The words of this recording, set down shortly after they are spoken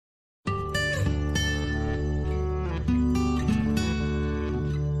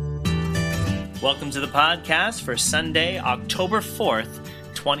Welcome to the podcast for Sunday, October 4th,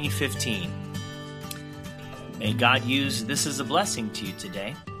 2015. May God use this as a blessing to you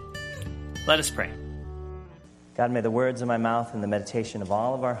today. Let us pray. God, may the words of my mouth and the meditation of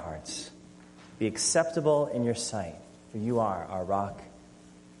all of our hearts be acceptable in your sight, for you are our rock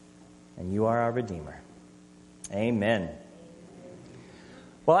and you are our Redeemer. Amen.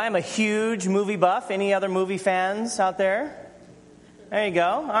 Well, I'm a huge movie buff. Any other movie fans out there? There you go.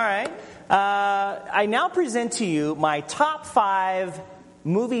 All right. I now present to you my top 5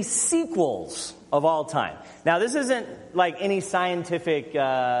 movie sequels of all time. Now, this isn't like any scientific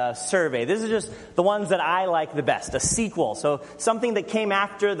survey. This is just the ones that I like the best, a sequel. So something that came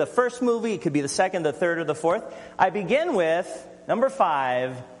after the first movie. It could be the second, the third, or the fourth. I begin with number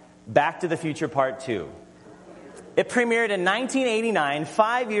 5, Back to the Future Part 2. It premiered in 1989,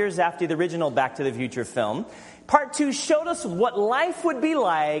 5 years after the original Back to the Future film. Part 2 showed us what life would be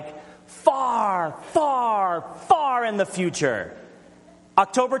like far, far, far in the future.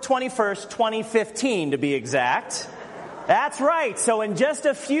 October 21st, 2015 to be exact. That's right. So in just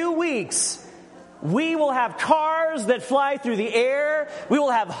a few weeks, we will have cars that fly through the air. We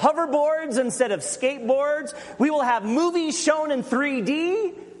will have hoverboards instead of skateboards. We will have movies shown in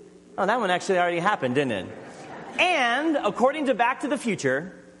 3D. Oh, that one actually already happened, didn't it? And according to Back to the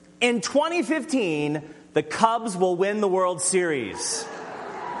Future, in 2015, the Cubs will win the World Series.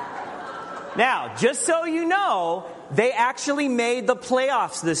 Now, just so you know, they actually made the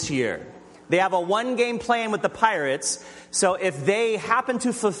playoffs this year. They have a 1-game plan with the Pirates. So if they happen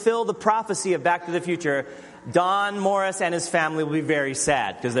to fulfill the prophecy of Back to the Future, Don Morris and his family will be very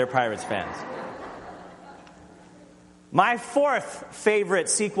sad because they're Pirates fans. My 4th favorite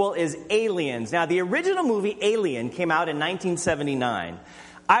sequel is Aliens. Now, the original movie Alien came out in 1979.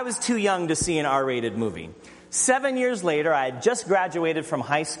 I was too young to see an R-rated movie. 7 years later, I had just graduated from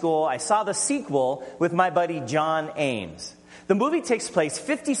high school. I saw the sequel with my buddy John Ames. The movie takes place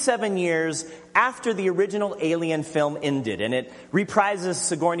 57 years after the original Alien film ended, and it reprises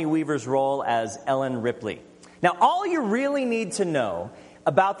Sigourney Weaver's role as Ellen Ripley. Now, all you really need to know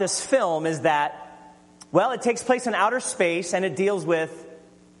about this film is that, well, it takes place in outer space, and it deals with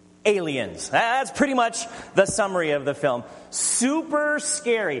aliens. That's pretty much the summary of the film. Super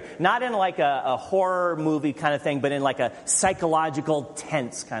scary. Not in like a horror movie kind of thing, but in like a psychological,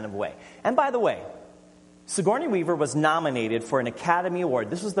 tense kind of way. And by the way, Sigourney Weaver was nominated for an Academy Award.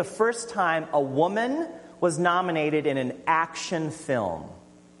 This was the first time a woman was nominated in an action film.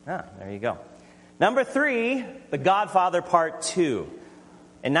 Ah, there you go. Number 3, The Godfather Part 2.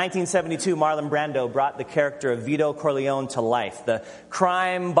 In 1972, Marlon Brando brought the character of Vito Corleone to life, the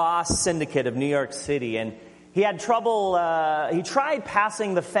crime boss syndicate of New York City. And he had trouble, he tried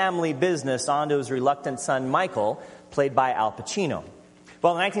passing the family business on to his reluctant son, Michael, played by Al Pacino.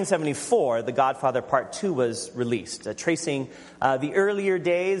 Well, in 1974, The Godfather Part 2 was released, tracing the earlier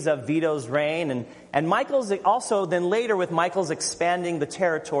days of Vito's reign. And Michael's also then later with Michael's expanding the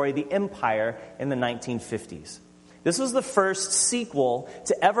territory, the empire, in the 1950s. This was the first sequel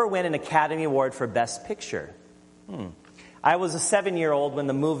to ever win an Academy Award for Best Picture. I was a 7-year-old when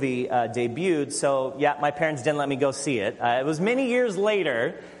the movie debuted, so yeah, my parents didn't let me go see it. It was many years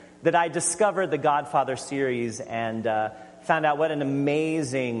later that I discovered the Godfather series and found out what an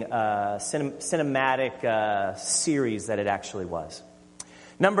amazing cinematic series that it actually was.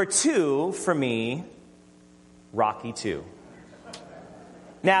 Number 2, for me, Rocky II.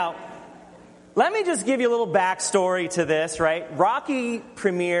 Now, let me just give you a little backstory to this, right? Rocky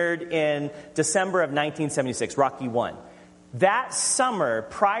premiered in December of 1976, Rocky I. That summer,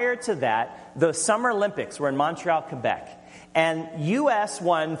 prior to that, the Summer Olympics were in Montreal, Quebec. And U.S.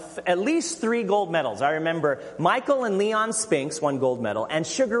 won at least 3 gold medals. I remember Michael and Leon Spinks won gold medal, and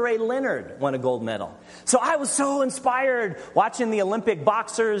Sugar Ray Leonard won a gold medal. So I was so inspired watching the Olympic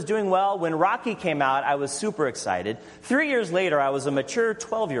boxers doing well. When Rocky came out, I was super excited. 3 years later, I was a mature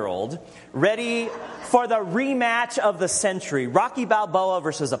 12-year-old, ready for the rematch of the century, Rocky Balboa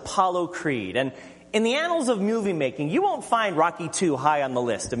versus Apollo Creed. And in the annals of movie making, you won't find Rocky II high on the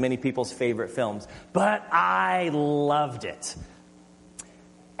list of many people's favorite films, but I loved it.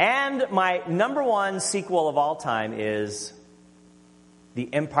 And my number 1 sequel of all time is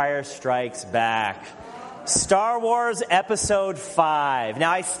The Empire Strikes Back. Star Wars Episode 5.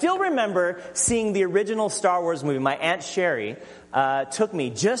 Now, I still remember seeing the original Star Wars movie. My Aunt Sherry took me,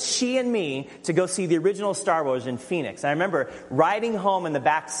 just she and me, to go see the original Star Wars in Phoenix. And I remember riding home in the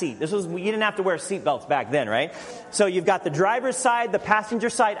back seat. You didn't have to wear seatbelts back then, right? So you've got the driver's side, the passenger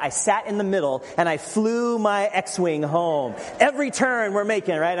side. I sat in the middle, and I flew my X-Wing home. Every turn we're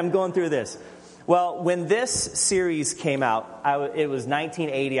making, right? I'm going through this. Well, when this series came out, it was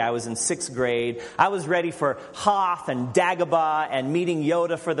 1980. I was in 6th grade. I was ready for Hoth and Dagobah and meeting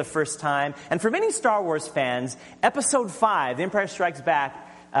Yoda for the first time. And for many Star Wars fans, Episode 5, The Empire Strikes Back,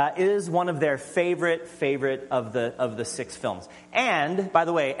 is one of their favorite of the 6 films. And, by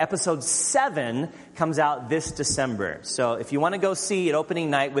the way, Episode 7 comes out this December. So if you want to go see it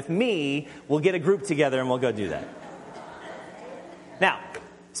opening night with me, we'll get a group together and we'll go do that. Now,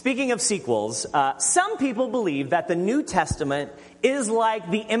 speaking of sequels, some people believe that the New Testament is like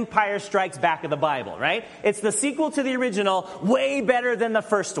The Empire Strikes Back of the Bible, right? It's the sequel to the original, way better than the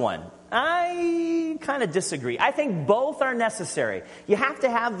first one. I kind of disagree. I think both are necessary. You have to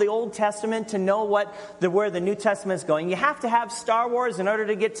have the Old Testament to know where the New Testament is going. You have to have Star Wars in order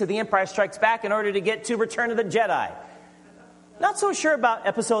to get to The Empire Strikes Back, in order to get to Return of the Jedi. Not so sure about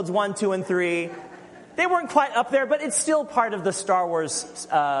episodes 1, 2, and 3. They weren't quite up there, but it's still part of the Star Wars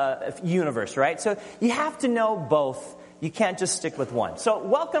universe, right? So you have to know both. You can't just stick with one. So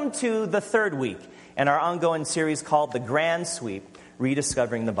welcome to the 3rd week in our ongoing series called The Grand Sweep,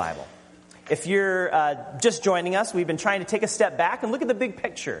 Rediscovering the Bible. If you're just joining us, we've been trying to take a step back and look at the big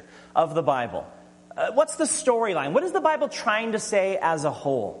picture of the Bible. What's the storyline? What is the Bible trying to say as a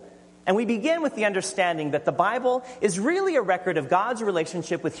whole? And we begin with the understanding that the Bible is really a record of God's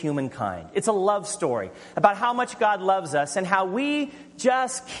relationship with humankind. It's a love story about how much God loves us and how we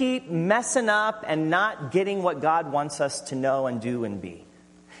just keep messing up and not getting what God wants us to know and do and be.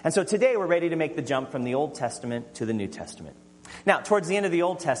 And so today we're ready to make the jump from the Old Testament to the New Testament. Now, towards the end of the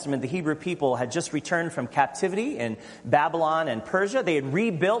Old Testament, the Hebrew people had just returned from captivity in Babylon and Persia. They had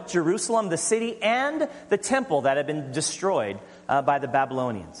rebuilt Jerusalem, the city, and the temple that had been destroyed by the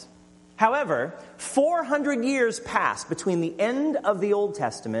Babylonians. However, 400 years passed between the end of the Old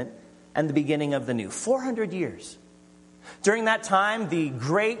Testament and the beginning of the New. 400 years. During that time, the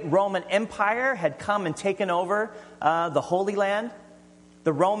great Roman Empire had come and taken over the Holy Land.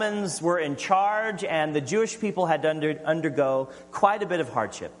 The Romans were in charge, and the Jewish people had to undergo quite a bit of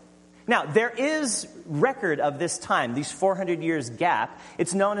hardship. Now, there is record of this time, these 400 years gap.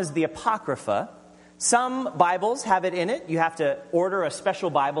 It's known as the Apocrypha. Some Bibles have it in it. You have to order a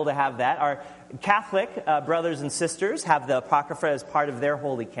special Bible to have that. Our Catholic brothers and sisters have the Apocrypha as part of their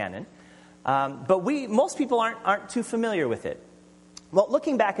holy canon. But most people aren't too familiar with it. Well,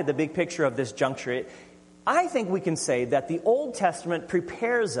 looking back at the big picture of this juncture, I think we can say that the Old Testament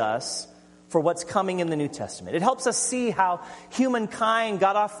prepares us for what's coming in the New Testament. It helps us see how humankind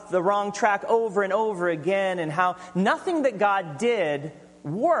got off the wrong track over and over again, and how nothing that God did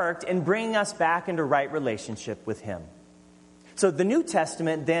worked in bringing us back into right relationship with Him. So the New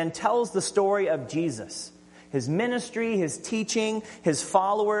Testament then tells the story of Jesus, His ministry, His teaching, His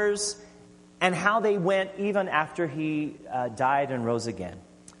followers, and how they went even after He died and rose again.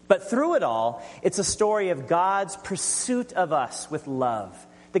 But through it all, it's a story of God's pursuit of us with love.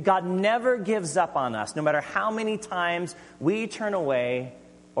 That God never gives up on us, no matter how many times we turn away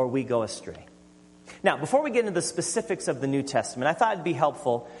or we go astray. Now, before we get into the specifics of the New Testament, I thought it'd be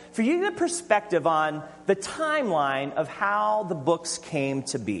helpful for you to get perspective on the timeline of how the books came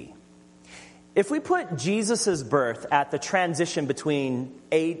to be. If we put Jesus' birth at the transition between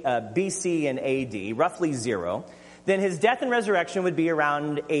BC and AD, roughly 0, then His death and resurrection would be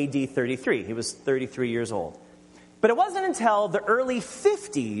around AD 33. He was 33 years old. But it wasn't until the early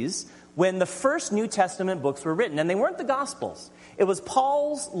 50s when the first New Testament books were written, and they weren't the Gospels. It was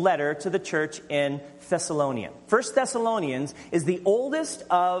Paul's letter to the church in Thessalonica. 1 Thessalonians is the oldest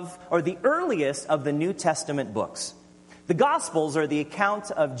the earliest of the New Testament books. The Gospels, or the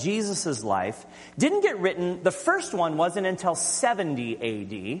account of Jesus' life, didn't get written. The first one wasn't until 70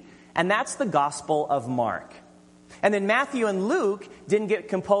 AD, and that's the Gospel of Mark. And then Matthew and Luke didn't get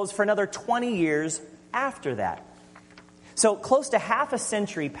composed for another 20 years after that. So close to half a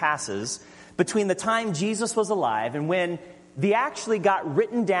century passes between the time Jesus was alive and when they actually got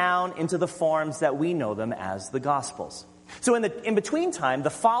written down into the forms that we know them as the Gospels. So in between time, the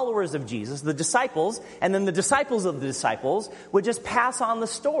followers of Jesus, the disciples, and then the disciples of the disciples would just pass on the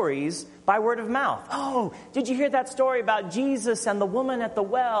stories by word of mouth. Oh, did you hear that story about Jesus and the woman at the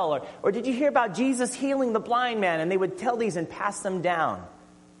well? Or did you hear about Jesus healing the blind man? And they would tell these and pass them down.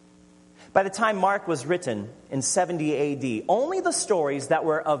 By the time Mark was written in 70 AD, only the stories that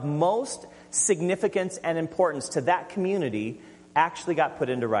were of most significance and importance to that community actually got put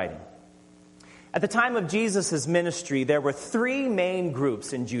into writing. At the time of Jesus' ministry, there were 3 main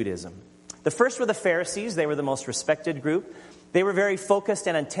groups in Judaism. The first were the Pharisees. They were the most respected group. They were very focused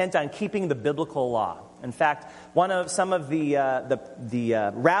and intent on keeping the biblical law. In fact, some of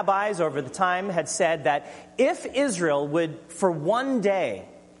the rabbis over the time had said that if Israel would, for one day,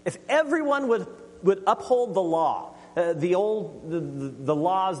 if everyone would uphold the law, the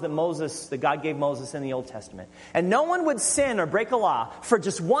laws that God gave Moses in the Old Testament, and no one would sin or break a law for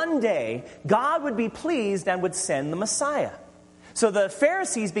just one day, God would be pleased and would send the Messiah. So the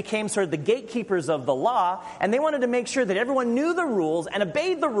Pharisees became sort of the gatekeepers of the law, and they wanted to make sure that everyone knew the rules and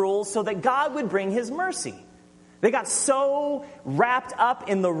obeyed the rules so that God would bring his mercy. They got so wrapped up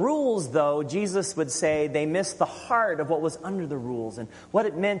in the rules, though, Jesus would say they missed the heart of what was under the rules and what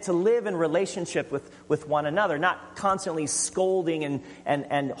it meant to live in relationship with one another, not constantly scolding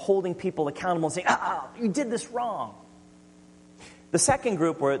and holding people accountable and saying, you did this wrong. The second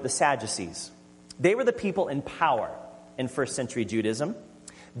group were the Sadducees. They were the people in power in first century Judaism.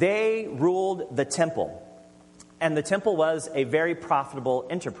 They ruled the temple, and the temple was a very profitable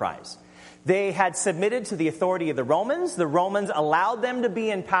enterprise. They had submitted to the authority of the Romans. The Romans allowed them to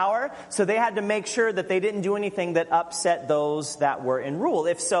be in power, so they had to make sure that they didn't do anything that upset those that were in rule.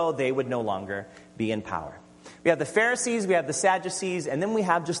 If so, they would no longer be in power. We have the Pharisees, we have the Sadducees, and then we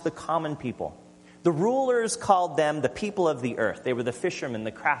have just the common people. The rulers called them the people of the earth. They were the fishermen,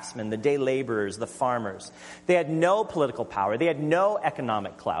 the craftsmen, the day laborers, the farmers. They had no political power. They had no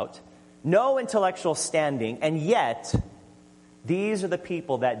economic clout, no intellectual standing, and yet these are the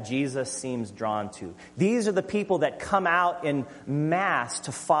people that Jesus seems drawn to. These are the people that come out in mass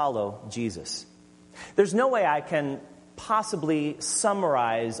to follow Jesus. There's no way I can possibly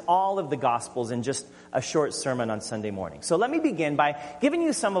summarize all of the Gospels in just a short sermon on Sunday morning. So let me begin by giving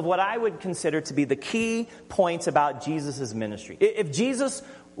you some of what I would consider to be the key points about Jesus' ministry. If Jesus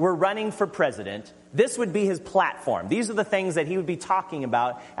were running for president, this would be his platform. These are the things that he would be talking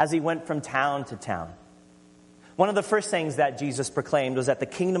about as he went from town to town. One of the first things that Jesus proclaimed was that the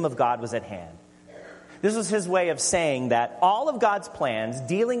kingdom of God was at hand. This was his way of saying that all of God's plans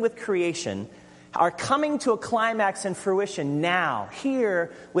dealing with creation are coming to a climax and fruition now,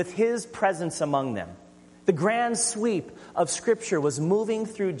 here, with his presence among them. The grand sweep of Scripture was moving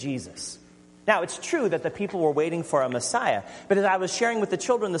through Jesus. Now, it's true that the people were waiting for a Messiah, but as I was sharing with the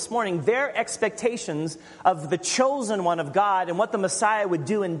children this morning, their expectations of the chosen one of God and what the Messiah would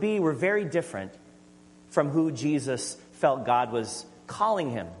do and be were very different from who Jesus felt God was calling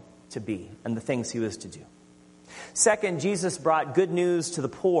him to be and the things he was to do. Second, Jesus brought good news to the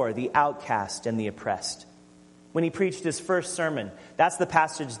poor, the outcast, and the oppressed. When he preached his first sermon, that's the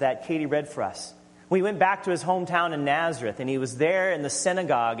passage that Katie read for us. When he went back to his hometown in Nazareth, and he was there in the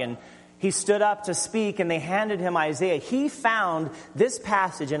synagogue, and he stood up to speak, and they handed him Isaiah. He found this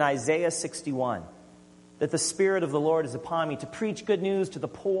passage in Isaiah 61, that the Spirit of the Lord is upon me to preach good news to the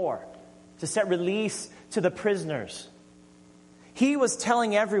poor, to set release to the prisoners. He was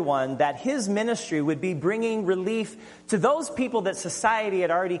telling everyone that his ministry would be bringing relief to those people that society had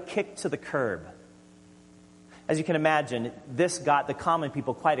already kicked to the curb. As you can imagine, this got the common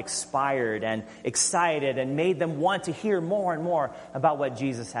people quite inspired and excited and made them want to hear more and more about what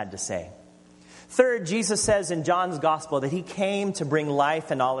Jesus had to say. Third, Jesus says in John's gospel that he came to bring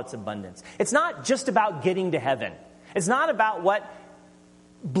life in all its abundance. It's not just about getting to heaven. It's not about what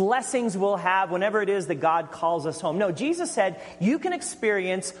blessings we'll have whenever it is that God calls us home. No, Jesus said you can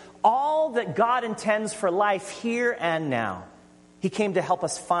experience all that God intends for life here and now. He came to help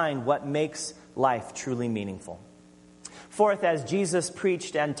us find what makes life truly meaningful. Fourth, as Jesus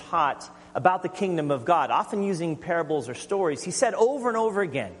preached and taught about the kingdom of God, often using parables or stories, he said over and over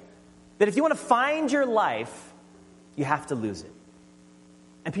again that if you want to find your life, you have to lose it.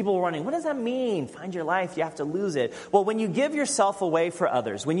 And people were wondering, what does that mean? Find your life, you have to lose it. Well, when you give yourself away for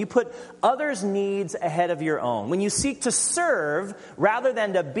others, when you put others' needs ahead of your own, when you seek to serve rather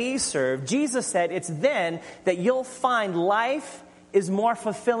than to be served, Jesus said it's then that you'll find life is more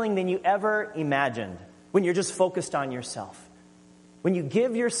fulfilling than you ever imagined when you're just focused on yourself. When you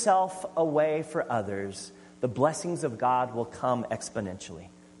give yourself away for others, the blessings of God will come exponentially.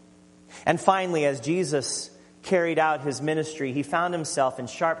 And finally, as Jesus carried out his ministry, he found himself in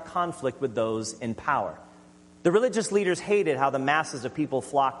sharp conflict with those in power. The religious leaders hated how the masses of people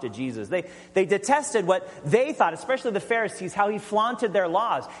flocked to Jesus. They detested what they thought, especially the Pharisees, how he flaunted their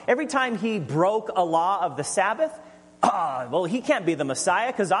laws. Every time he broke a law of the Sabbath, well, he can't be the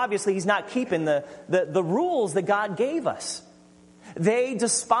Messiah because obviously he's not keeping the rules that God gave us. They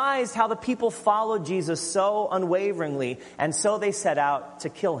despised how the people followed Jesus so unwaveringly, and so they set out to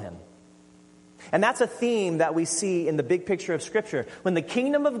kill him. And that's a theme that we see in the big picture of Scripture. When the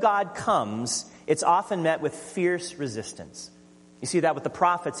kingdom of God comes, it's often met with fierce resistance. You see that with the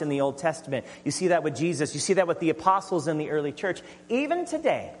prophets in the Old Testament. You see that with Jesus. You see that with the apostles in the early church. Even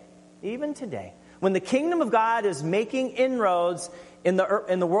today, when the kingdom of God is making inroads in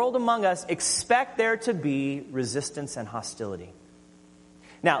the world among us, expect there to be resistance and hostility.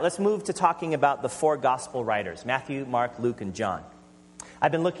 Now, let's move to talking about the four gospel writers, Matthew, Mark, Luke, and John.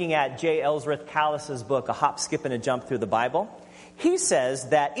 I've been looking at J. Ellsworth Kallis's book, A Hop, Skip, and a Jump Through the Bible. He says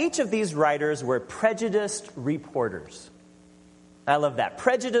that each of these writers were prejudiced reporters. I love that.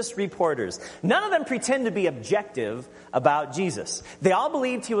 Prejudiced reporters. None of them pretend to be objective about Jesus. They all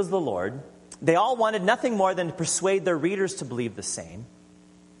believed he was the Lord. They all wanted nothing more than to persuade their readers to believe the same.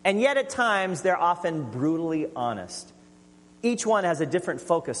 And yet at times, they're often brutally honest. Each one has a different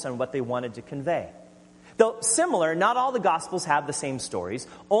focus on what they wanted to convey. Though similar, not all the Gospels have the same stories.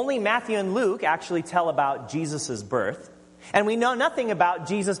 Only Matthew and Luke actually tell about Jesus' birth. And we know nothing about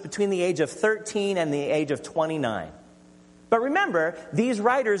Jesus between the age of 13 and the age of 29. But remember, these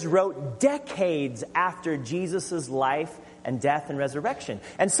writers wrote decades after Jesus' life and death and resurrection.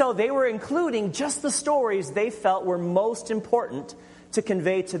 And so they were including just the stories they felt were most important to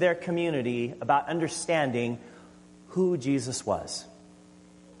convey to their community about understanding who Jesus was.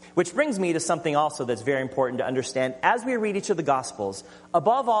 Which brings me to something also that's very important to understand. As we read each of the Gospels,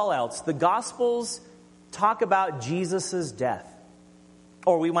 above all else, the Gospels talk about Jesus' death.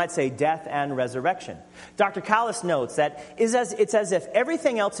 Or we might say death and resurrection. Dr. Kallis notes that it's as if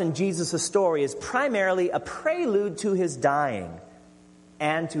everything else in Jesus' story is primarily a prelude to his dying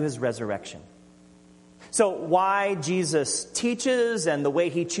and to his resurrection. So why Jesus teaches and the way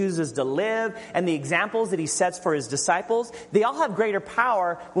he chooses to live and the examples that he sets for his disciples, they all have greater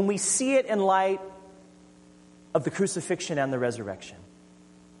power when we see it in light of the crucifixion and the resurrection.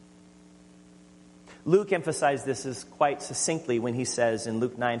 Luke emphasized this as quite succinctly when he says in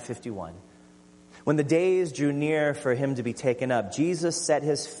Luke 9:51, when the days drew near for him to be taken up, Jesus set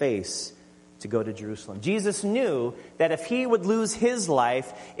his face to go to Jerusalem. Jesus knew that if he would lose his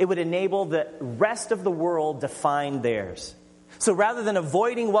life, it would enable the rest of the world to find theirs. So rather than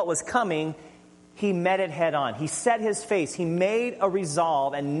avoiding what was coming, he met it head on. He set his face. He made a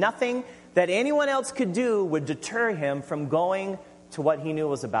resolve, and nothing that anyone else could do would deter him from going to what he knew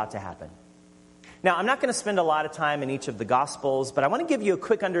was about to happen. Now, I'm not going to spend a lot of time in each of the Gospels, but I want to give you a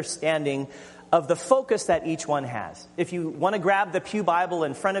quick understanding of the focus that each one has. If you want to grab the Pew Bible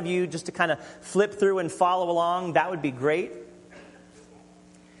in front of you just to kind of flip through and follow along, that would be great.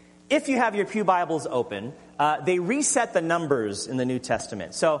 If you have your Pew Bibles open, they reset the numbers in the New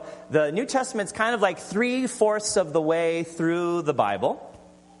Testament. So the New Testament's kind of like 3/4 of the way through the Bible.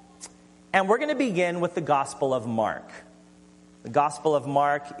 And we're going to begin with the Gospel of Mark. The Gospel of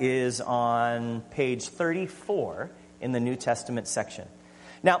Mark is on page 34 in the New Testament section.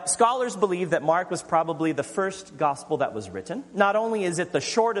 Now, scholars believe that Mark was probably the first gospel that was written. Not only is it the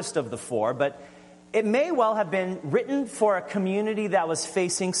shortest of the four, but it may well have been written for a community that was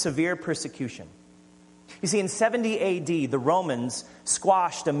facing severe persecution. You see, in 70 A.D., the Romans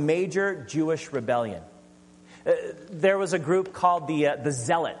squashed a major Jewish rebellion. There was a group called the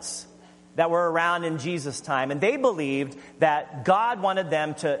Zealots that were around in Jesus' time, and they believed that God wanted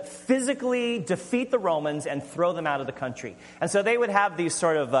them to physically defeat the Romans and throw them out of the country. And so they would have these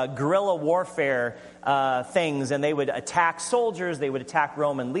sort of guerrilla warfare things, and they would attack soldiers, they would attack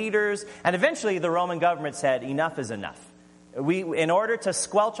Roman leaders, and eventually the Roman government said, enough is enough. In order to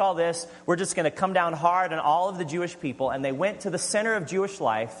squelch all this, we're just going to come down hard on all of the Jewish people, and they went to the center of Jewish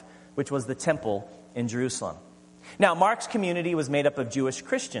life, which was the temple in Jerusalem. Now, Mark's community was made up of Jewish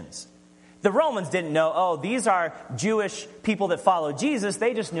Christians. The Romans didn't know, these are Jewish people that follow Jesus.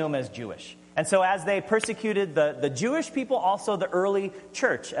 They just knew him as Jewish. And so as they persecuted the Jewish people, also the early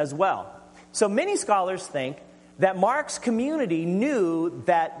church as well. So many scholars think that Mark's community knew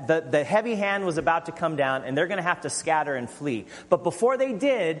that the heavy hand was about to come down and they're going to have to scatter and flee. But before they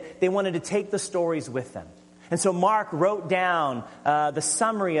did, they wanted to take the stories with them. And so Mark wrote down the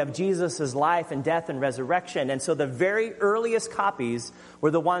summary of Jesus' life and death and resurrection. And so the very earliest copies were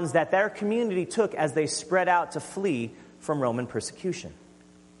the ones that their community took as they spread out to flee from Roman persecution.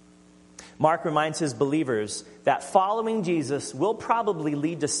 Mark reminds his believers that following Jesus will probably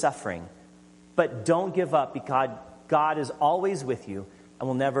lead to suffering. But don't give up, because God is always with you and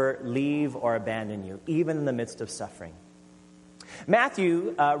will never leave or abandon you, even in the midst of suffering.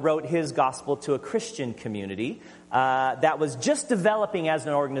 Matthew wrote his gospel to a Christian community that was just developing as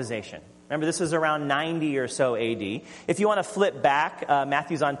an organization. Remember, this is around 90 or so A.D. If you want to flip back,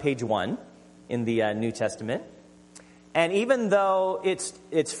 Matthew's on page 1 in the New Testament. And even though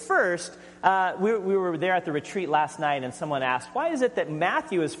it's first, we were there at the retreat last night, and someone asked, why is it that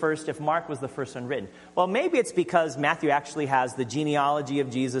Matthew is first if Mark was the first one written? Well, maybe it's because Matthew actually has the genealogy of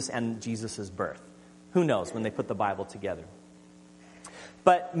Jesus and Jesus' birth. Who knows when they put the Bible together.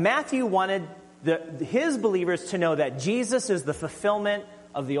 But Matthew wanted his believers to know that Jesus is the fulfillment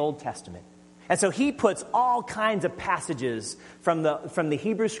of the Old Testament. And so he puts all kinds of passages from the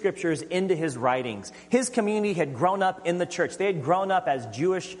Hebrew Scriptures into his writings. His community had grown up in the church. They had grown up as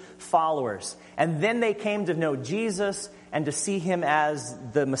Jewish followers. And then they came to know Jesus and to see him as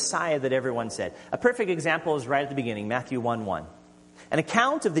the Messiah that everyone said. A perfect example is right at the beginning, Matthew 1:1. An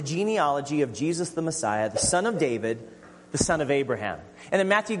account of the genealogy of Jesus the Messiah, the son of David, the son of Abraham. And then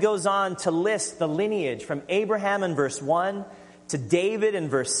Matthew goes on to list the lineage from Abraham in verse 1, to David in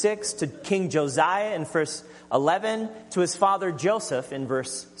verse 6, to King Josiah in verse 11, to his father Joseph in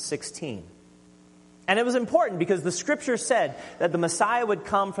verse 16. And it was important because the Scripture said that the Messiah would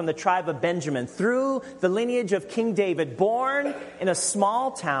come from the tribe of Benjamin through the lineage of King David, born in a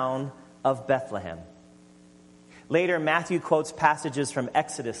small town of Bethlehem. Later, Matthew quotes passages from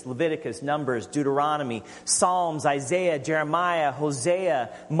Exodus, Leviticus, Numbers, Deuteronomy, Psalms, Isaiah, Jeremiah, Hosea,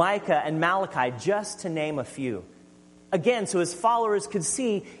 Micah, and Malachi, just to name a few. Again, so his followers could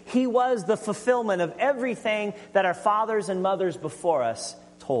see he was the fulfillment of everything that our fathers and mothers before us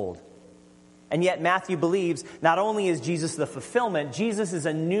told. And yet Matthew believes not only is Jesus the fulfillment, Jesus is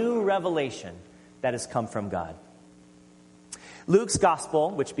a new revelation that has come from God. Luke's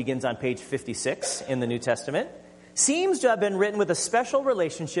gospel, which begins on page 56 in the New Testament, seems to have been written with a special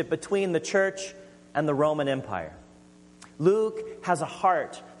relationship between the church and the Roman Empire. Luke has a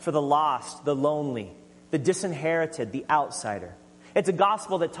heart for the lost, the lonely, the disinherited, the outsider. It's a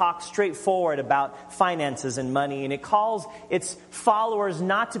gospel that talks straightforward about finances and money, and it calls its followers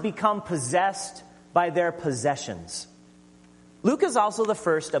not to become possessed by their possessions. Luke is also the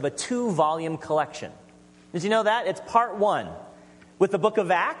first of a 2-volume collection. Did you know that? It's part 1, with the book of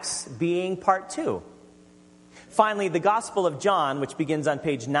Acts being part 2. Finally, the Gospel of John, which begins on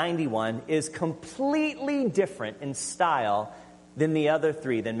page 91, is completely different in style than the other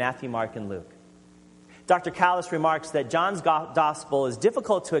 3, than Matthew, Mark, and Luke. Dr. Callis remarks that John's Gospel is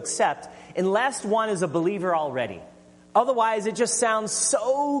difficult to accept unless one is a believer already. Otherwise, it just sounds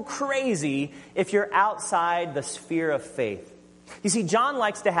so crazy if you're outside the sphere of faith. You see, John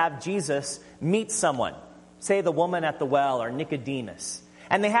likes to have Jesus meet someone, say the woman at the well or Nicodemus.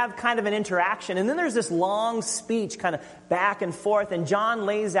 And they have kind of an interaction. And then there's this long speech kind of back and forth. And John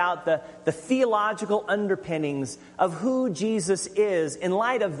lays out the theological underpinnings of who Jesus is in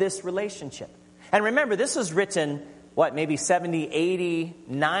light of this relationship. And remember, this was written, maybe 70, 80,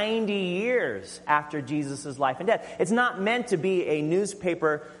 90 years after Jesus' life and death. It's not meant to be a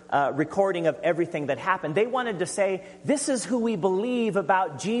newspaper recording of everything that happened. They wanted to say, this is who we believe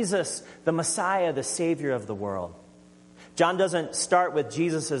about Jesus, the Messiah, the Savior of the world. John doesn't start with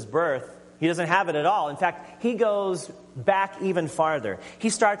Jesus' birth. He doesn't have it at all. In fact, he goes back even farther. He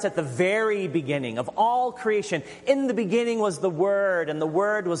starts at the very beginning of all creation. In the beginning was the Word, and the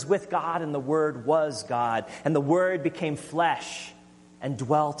Word was with God, and the Word was God. And the Word became flesh and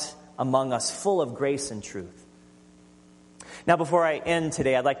dwelt among us, full of grace and truth. Now, before I end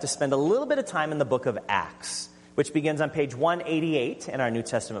today, I'd like to spend a little bit of time in the book of Acts, which begins on page 188 in our New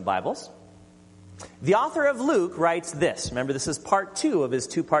Testament Bibles. The author of Luke writes this. Remember, this is part 2 of his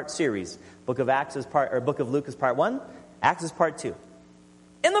 2-part series. Book of Luke is part 1. Acts is part 2.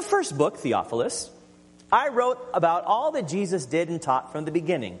 In the first book, Theophilus, I wrote about all that Jesus did and taught from the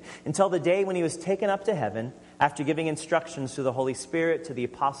beginning until the day when he was taken up to heaven after giving instructions through the Holy Spirit to the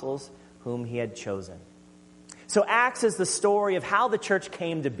apostles whom he had chosen. So Acts is the story of how the church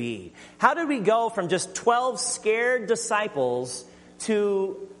came to be. How did we go from just 12 scared disciples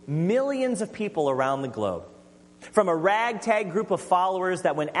to millions of people around the globe? From a ragtag group of followers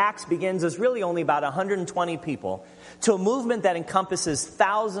that when Acts begins is really only about 120 people, to a movement that encompasses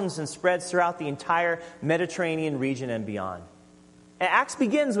thousands and spreads throughout the entire Mediterranean region and beyond. And Acts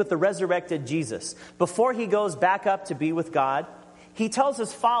begins with the resurrected Jesus. Before he goes back up to be with God, he tells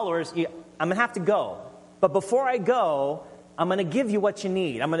his followers, I'm going to have to go. But before I go, I'm going to give you what you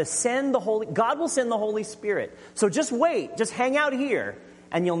need. I'm going to send God will send the Holy Spirit. So just wait, just hang out here,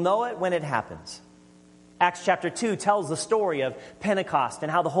 and you'll know it when it happens. Acts chapter 2 tells the story of Pentecost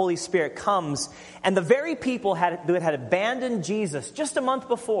and how the Holy Spirit comes. And the very people that had abandoned Jesus just a month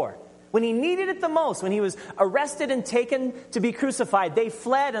before, when he needed it the most, when he was arrested and taken to be crucified, they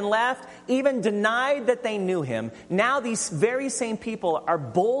fled and left, even denied that they knew him. Now these very same people are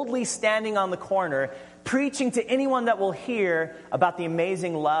boldly standing on the corner, preaching to anyone that will hear about the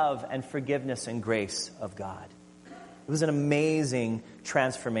amazing love and forgiveness and grace of God. It was an amazing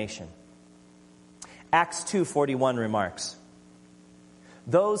transformation. Acts 2:41 remarks,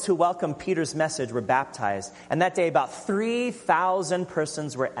 those who welcomed Peter's message were baptized, and that day about 3,000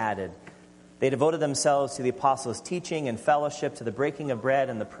 persons were added. They devoted themselves to the apostles' teaching and fellowship, to the breaking of bread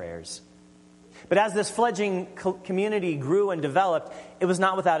and the prayers. But as this fledgling community grew and developed, it was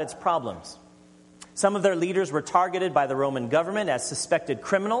not without its problems. Some of their leaders were targeted by the Roman government as suspected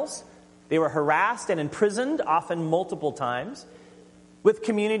criminals. They were harassed and imprisoned, often multiple times. With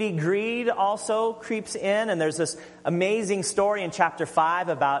community greed also creeps in, and there's this amazing story in chapter 5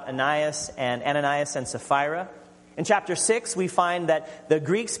 about Ananias and Sapphira. In chapter 6, we find that the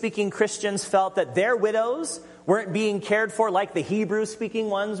Greek-speaking Christians felt that their widows weren't being cared for like the Hebrew-speaking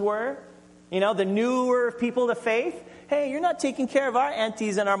ones were. You know, the newer people to faith. Hey, you're not taking care of our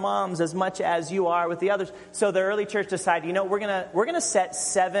aunties and our moms as much as you are with the others. So the early church decided, you know, we're gonna set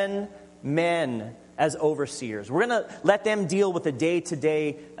 7 men as overseers. We're going to let them deal with the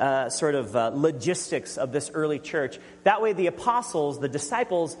day-to-day logistics of this early church. That way the apostles, the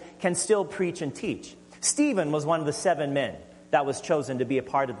disciples, can still preach and teach. Stephen was one of the 7 men that was chosen to be a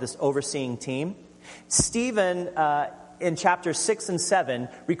part of this overseeing team. Stephen, in chapters 6 and 7,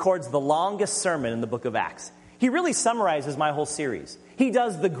 records the longest sermon in the book of Acts. He really summarizes my whole series. He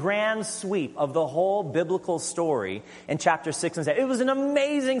does the grand sweep of the whole biblical story in chapter 6 and 7. It was an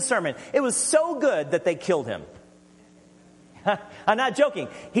amazing sermon. It was so good that they killed him. I'm not joking.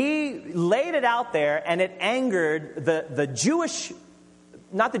 He laid it out there, and it angered the Jewish,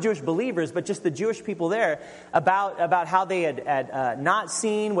 not the Jewish believers, but just the Jewish people there about how they had not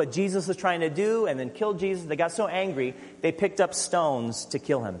seen what Jesus was trying to do and then killed Jesus. They got so angry, they picked up stones to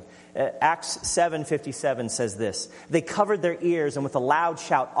kill him. Acts 7:57 says this: they covered their ears and with a loud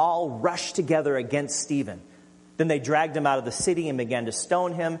shout all rushed together against Stephen. Then they dragged him out of the city and began to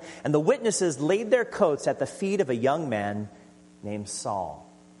stone him. And the witnesses laid their coats at the feet of a young man named Saul.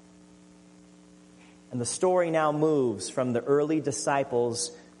 And the story now moves from the early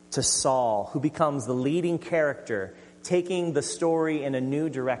disciples to Saul, who becomes the leading character, taking the story in a new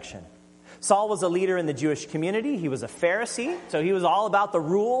direction. Saul was a leader in the Jewish community. He was a Pharisee, so he was all about the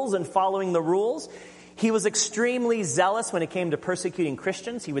rules and following the rules. He was extremely zealous when it came to persecuting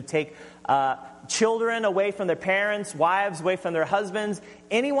Christians. He would take children away from their parents, wives away from their husbands.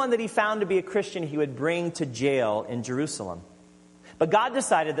 Anyone that he found to be a Christian, he would bring to jail in Jerusalem. But God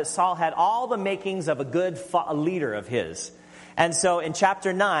decided that Saul had all the makings of a good leader of his. And so in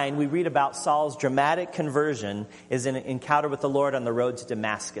chapter 9, we read about Saul's dramatic conversion is an encounter with the Lord on the road to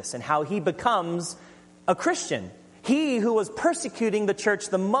Damascus and how he becomes a Christian. He who was persecuting the church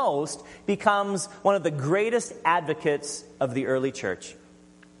the most becomes one of the greatest advocates of the early church.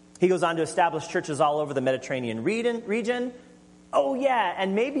 He goes on to establish churches all over the Mediterranean region. Oh yeah,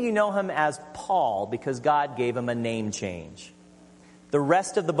 and maybe you know him as Paul because God gave him a name change. The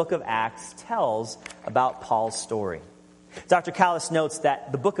rest of the book of Acts tells about Paul's story. Dr. Callis notes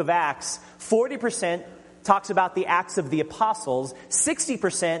that the book of Acts, 40% talks about the acts of the apostles,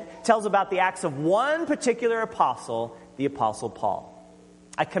 60% tells about the acts of one particular apostle, the Apostle Paul.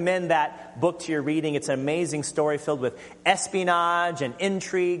 I commend that book to your reading. It's an amazing story filled with espionage and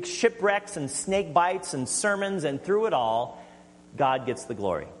intrigue, shipwrecks and snake bites and sermons, and through it all, God gets the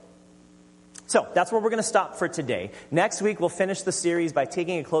glory. So that's where we're going to stop for today. Next week, we'll finish the series by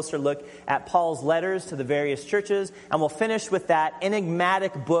taking a closer look at Paul's letters to the various churches, and we'll finish with that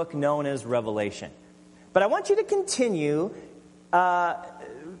enigmatic book known as Revelation. But I want you to continue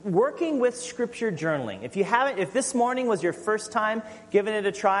working with scripture journaling. If this morning was your first time giving it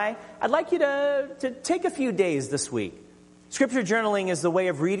a try, I'd like you to take a few days this week. Scripture journaling is the way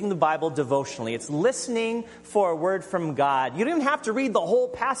of reading the Bible devotionally. It's listening for a word from God. You don't even have to read the whole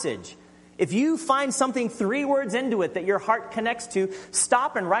passage. If you find something 3 words into it that your heart connects to,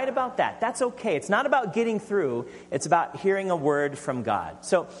 stop and write about that. That's okay. It's not about getting through. It's about hearing a word from God.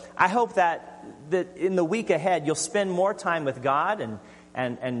 So I hope that in the week ahead, you'll spend more time with God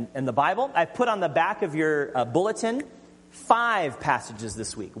and the Bible. I've put on the back of your bulletin 5 passages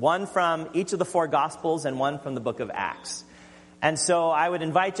this week. 1 from each of the 4 Gospels and 1 from the book of Acts. And so I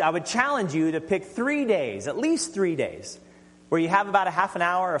would challenge you to pick 3 days, at least 3 days, where you have about a half an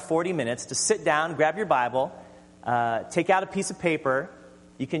hour or 40 minutes to sit down, grab your Bible, take out a piece of paper.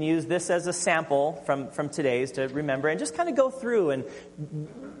 You can use this as a sample from today's to remember, and just kind of go through and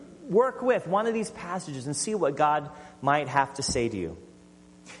work with one of these passages and see what God might have to say to you.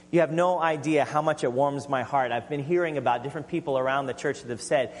 You have no idea how much it warms my heart. I've been hearing about different people around the church that have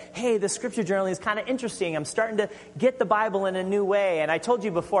said, hey, the scripture journaling is kind of interesting. I'm starting to get the Bible in a new way. And I told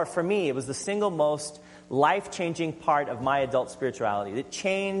you before, for me, it was the single most life-changing part of my adult spirituality. It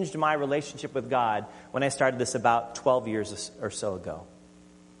changed my relationship with God when I started this about 12 years or so ago.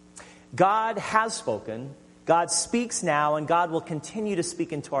 God has spoken, God speaks now, and God will continue to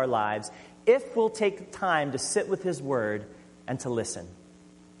speak into our lives if we'll take time to sit with His Word and to listen.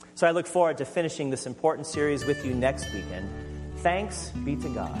 So I look forward to finishing this important series with you next weekend. Thanks be to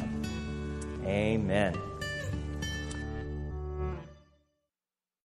God. Amen.